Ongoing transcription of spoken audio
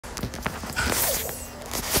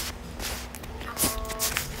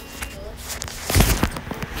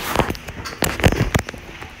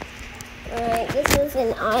is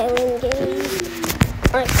an island game,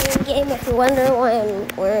 arcade game. If you wonder why I'm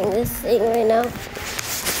wearing this thing right now,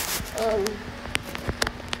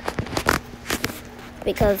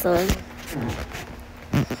 because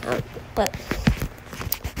but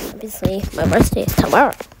obviously my birthday is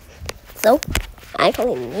tomorrow, so I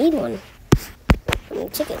actually need one. I mean,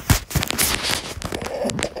 chicken.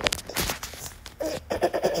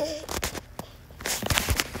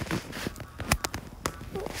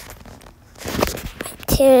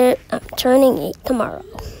 I'm turning 8 tomorrow.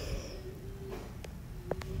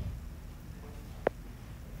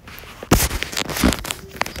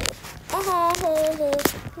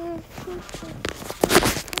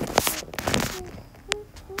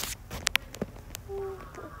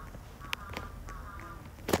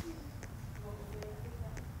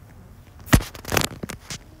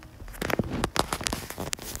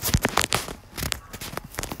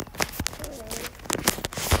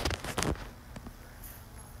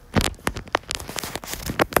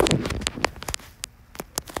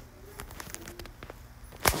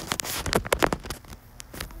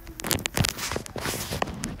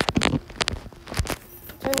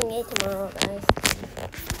 Turning 8 tomorrow, guys.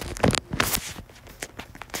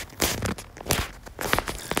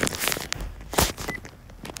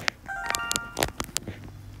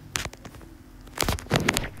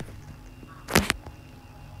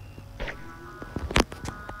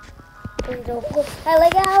 I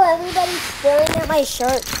like how everybody's staring at my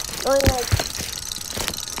shirt, going like,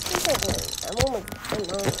 what's that doing? I'm almost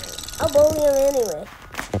done. I'll bully him anyway.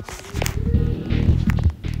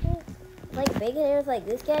 Like bacon hairs like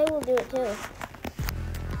this guy will do it too.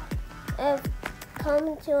 I've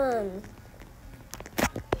come to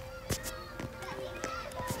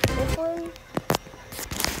this one.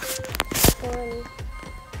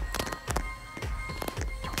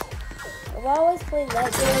 I've always played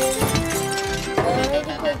that game. I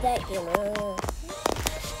already played that game.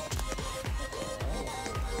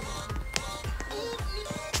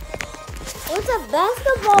 What's a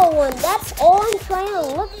basketball one? That's all I'm trying to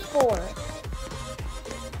look for.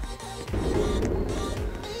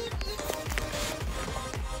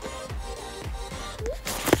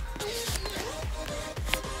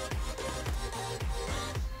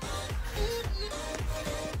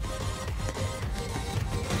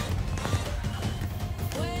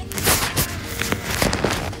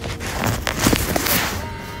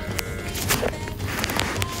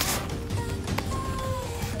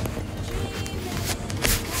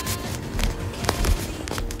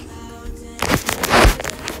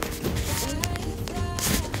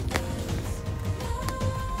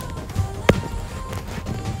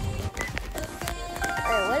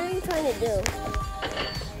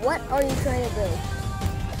 What are you trying to do?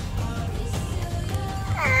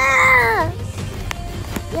 Ah!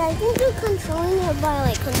 Yeah, I think you're controlling it by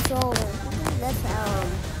like controller. That's how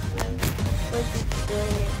Lizzie's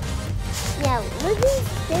doing it. Yeah, Lizzie's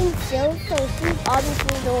staying still, so she's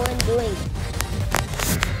obviously the one doing it.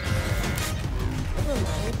 Never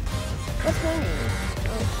mind. What's her name?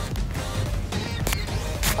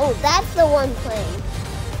 Oh, that's the one playing.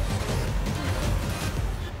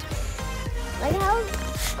 Like how,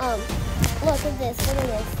 look at this,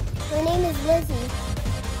 Her name is Lizzie,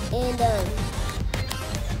 and,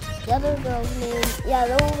 the other girl's name, yeah,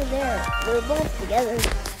 they're over there. They're both together,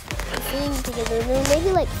 singing together. They're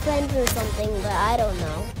maybe like friends or something, but I don't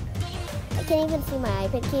know. I can't even see my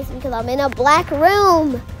iPad case because I'm in a black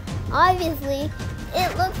room. Obviously,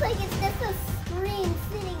 it looks like it's just a screen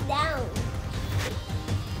sitting down.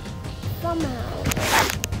 Somehow.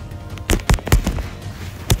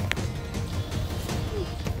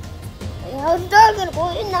 How's dark and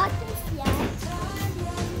boy not this yet?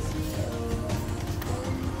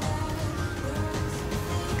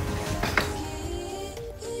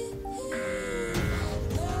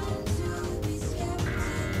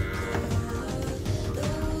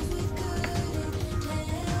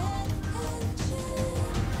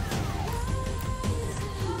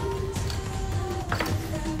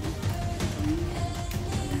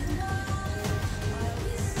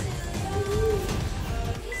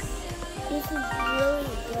 This is really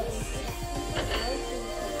good.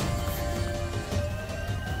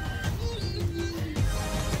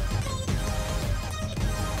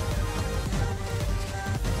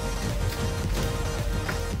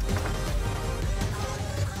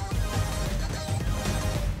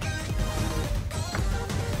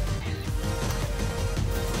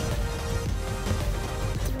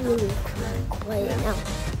 It's really quiet now.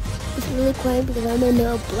 It's really quiet because I'm in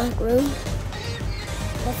a black room.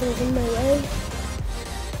 Nothing's in my way.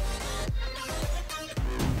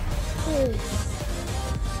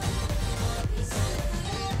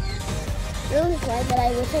 really sad that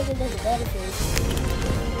I wish I could just better things.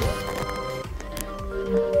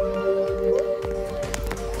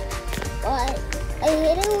 But I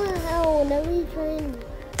hate it whenever you try and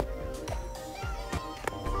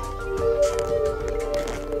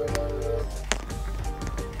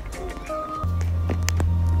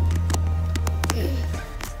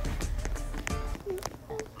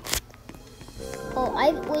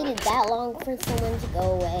I've waited that long for someone to go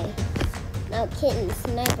away. Now Kitten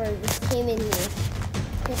Sniper just came in here.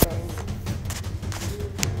 Kitten.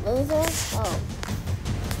 Loser? Oh.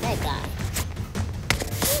 That guy.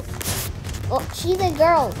 Oh, she's a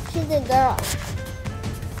girl. She's a girl.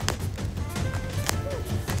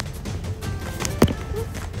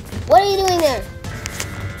 What are you doing there?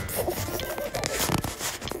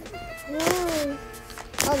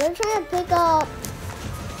 Oh, they're trying to pick up.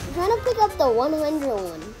 I'm trying to pick up the 100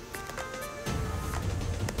 one.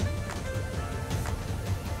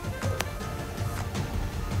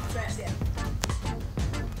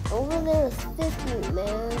 Over there is 50,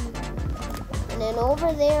 man. And then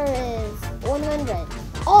over there is 100.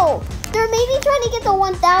 Oh, they're maybe trying to get the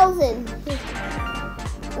 1,000.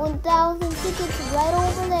 1,000 tickets right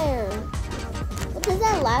over there. What does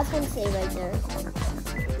that last one say right there?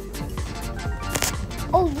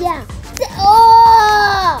 Oh, yeah.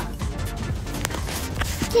 Oh!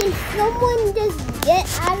 Can someone just get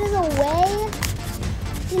out of the way?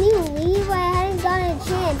 Can you leave? I hadn't gotten a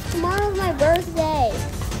chance. Tomorrow's my birthday.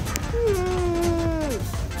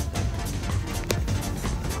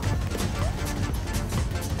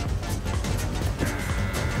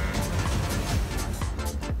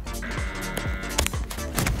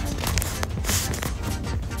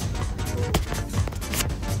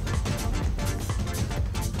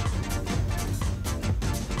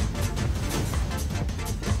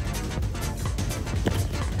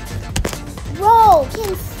 Bro,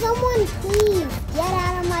 can someone please get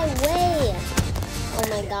out of my way? Oh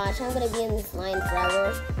my gosh, I'm gonna be in this line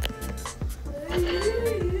forever.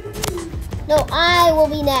 No, I will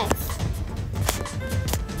be next.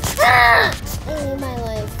 Ah! I hate my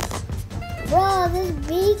life. Bro, this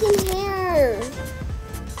beacon here.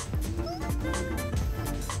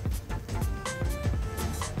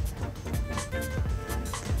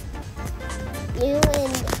 You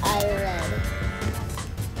and I red.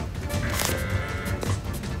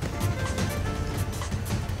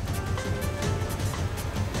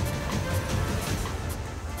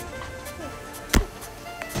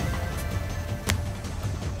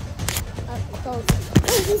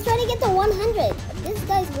 Hey, he's trying to get the 100. This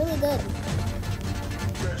guy's really good.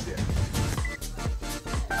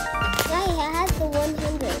 Guy has the 100.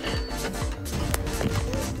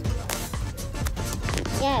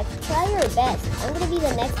 Yeah, try your best. I'm gonna be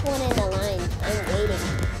the next one in the line. I'm waiting.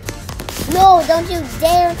 No, don't you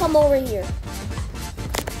dare come over here.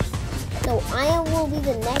 No, I will be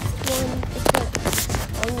the next one to put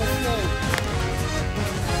on the thing.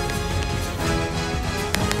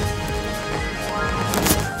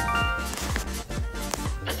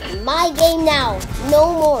 My game now.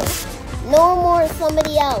 No more. No more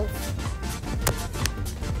somebody else.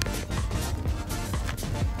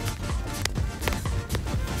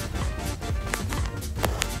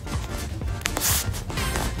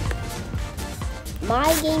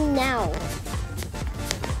 My game now.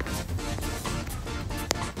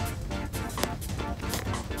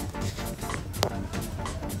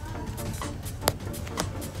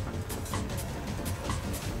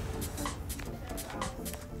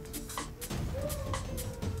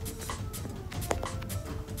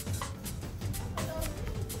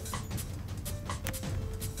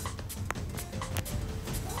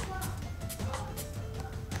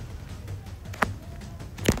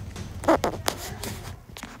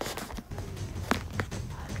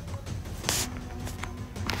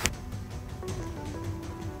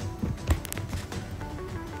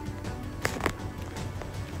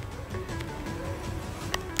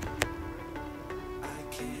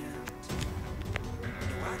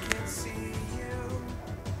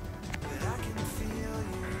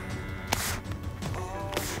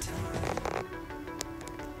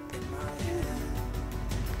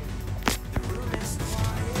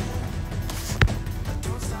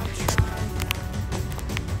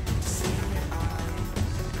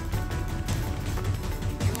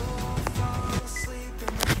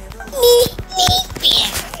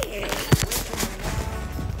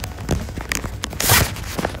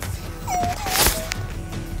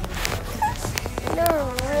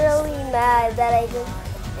 That I just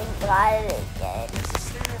got it again.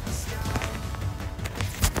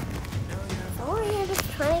 Oh yeah, just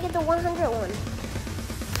trying to get the 100 one.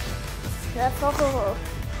 That's so cool.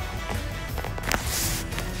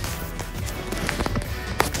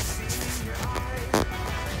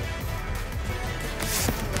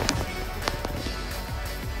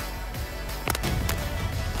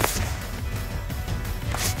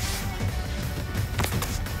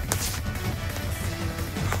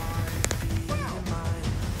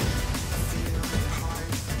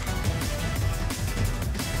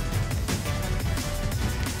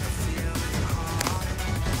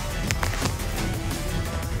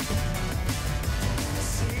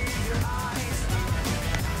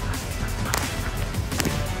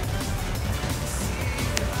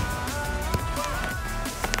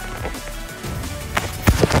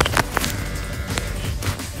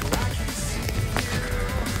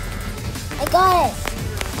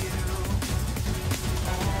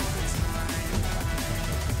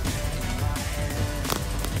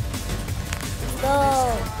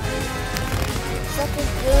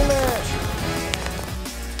 gamer.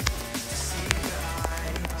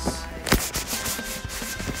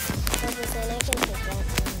 I can take that.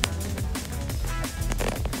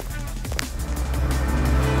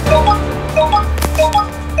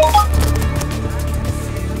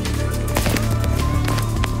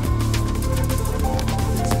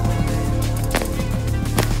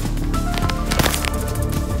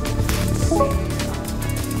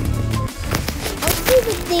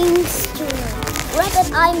 Things to rapid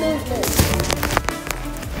eye movement.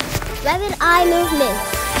 Rapid eye movement.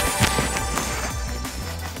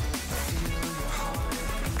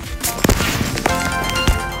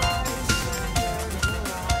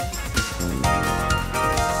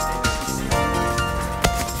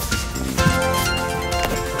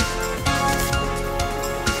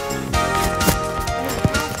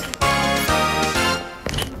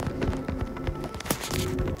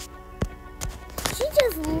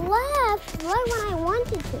 Left right when I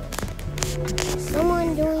wanted to. Someone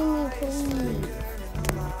join me, please.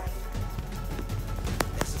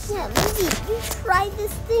 Yeah, Lizzie, you tried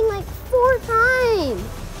this thing like 4 times.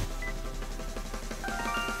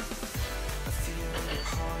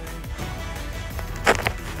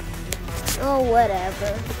 Oh,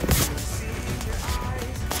 whatever.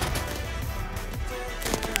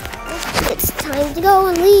 It's time to go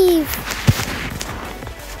and leave.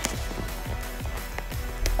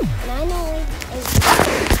 I know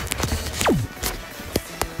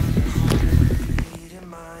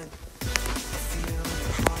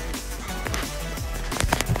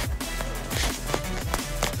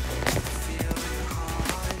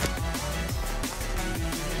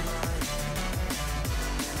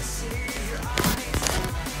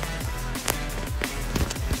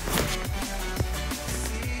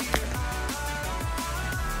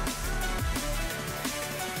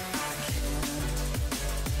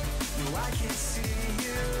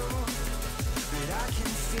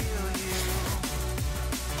Feel you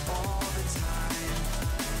all the time.